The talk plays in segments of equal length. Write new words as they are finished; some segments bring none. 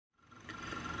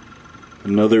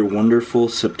Another wonderful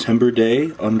September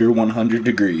day under 100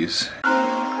 degrees.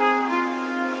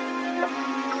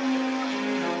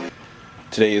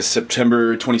 Today is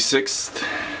September 26th,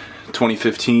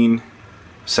 2015,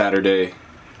 Saturday.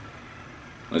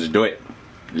 Let's do it.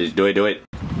 Let's do it.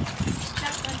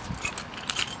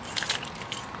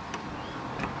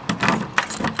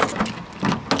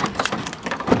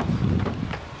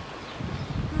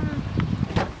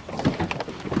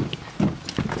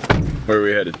 Where are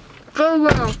we headed? Go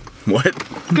well. What?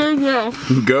 Go well.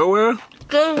 Go where?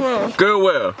 Go well. Go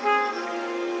where?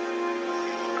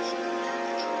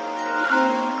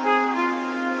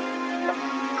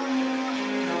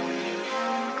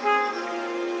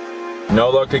 No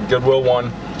luck at Goodwill 1.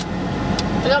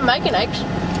 I got Mike and eggs.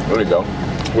 Where'd it go?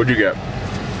 What'd you get?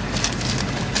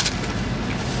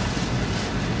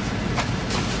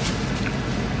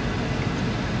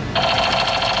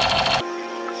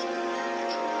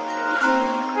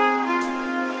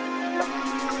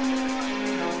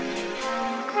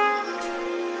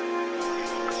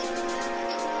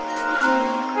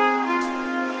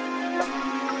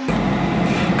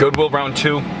 Goodwill round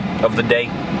 2 of the day.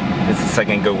 It's the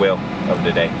second Goodwill of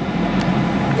the day.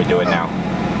 We do it now.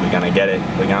 We're gonna get it.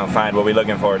 We're gonna find what we're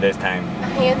looking for this time. My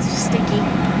hands are sticky.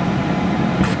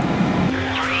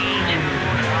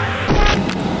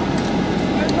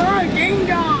 And more ding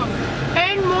dong.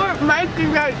 And more Mike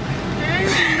and eggs.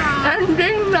 Ding dong. And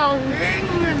ding dong.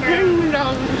 Ding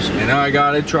dongs. And I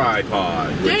got a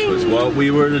tripod, which was what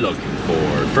we were looking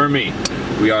for me.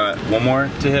 We got one more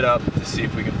to hit up to see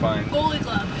if we can find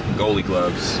goalie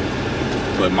gloves.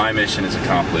 But my mission is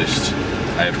accomplished.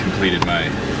 I have completed my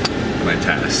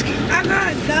task. I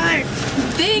got done.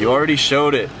 Ding. You already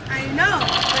showed it. I know,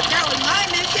 but that was my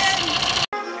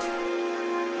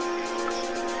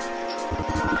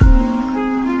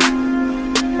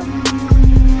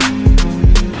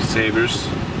mission. Sabers.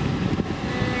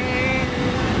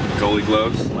 Goalie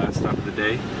gloves, last stop of the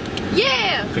day.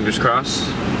 Yeah! Fingers crossed.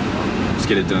 Let's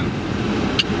get it done.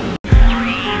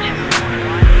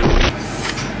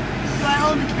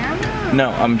 The camera? No,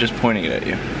 I'm just pointing it at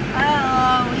you.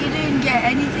 We didn't get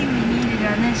anything we needed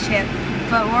on this ship,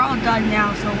 but we're all done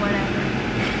now, so whatever.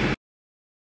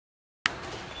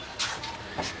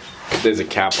 There's a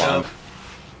cap on.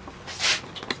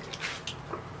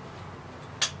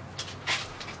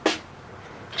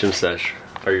 Gym sesh.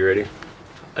 Are you ready?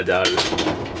 I doubt it.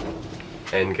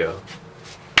 And go.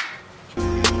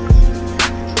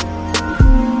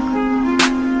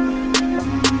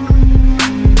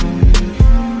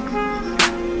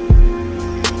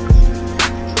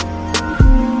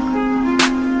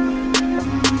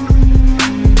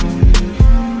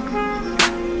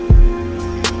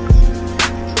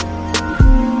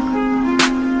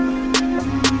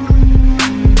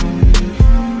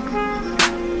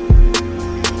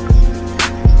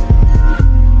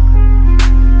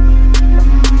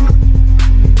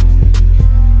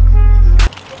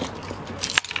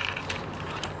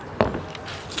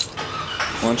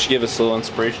 Why don't you give us a little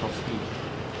inspirational speech?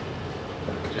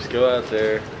 Just go out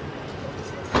there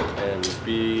and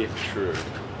be true.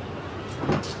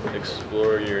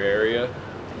 Explore your area.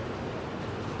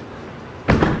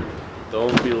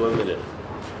 Don't be limited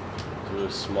to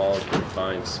a small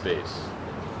confined space.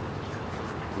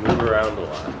 Move around a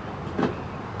lot.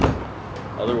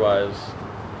 Otherwise,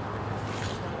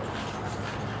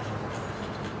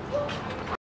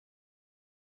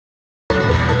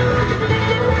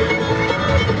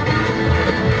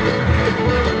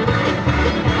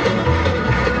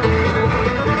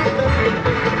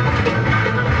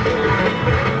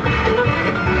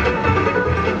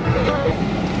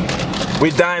 We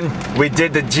done. We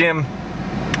did the gym.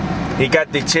 He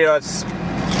got the chairs.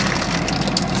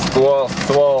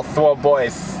 Swole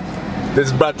boys. This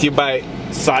is brought to you by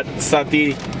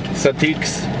Satix.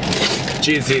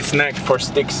 Cheesy snack for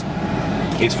sticks.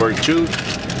 It's for two.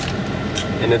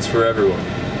 and it's for everyone.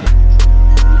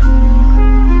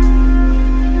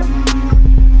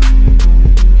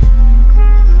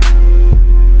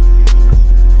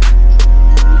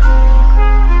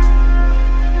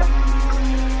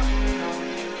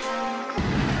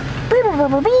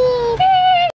 Beep.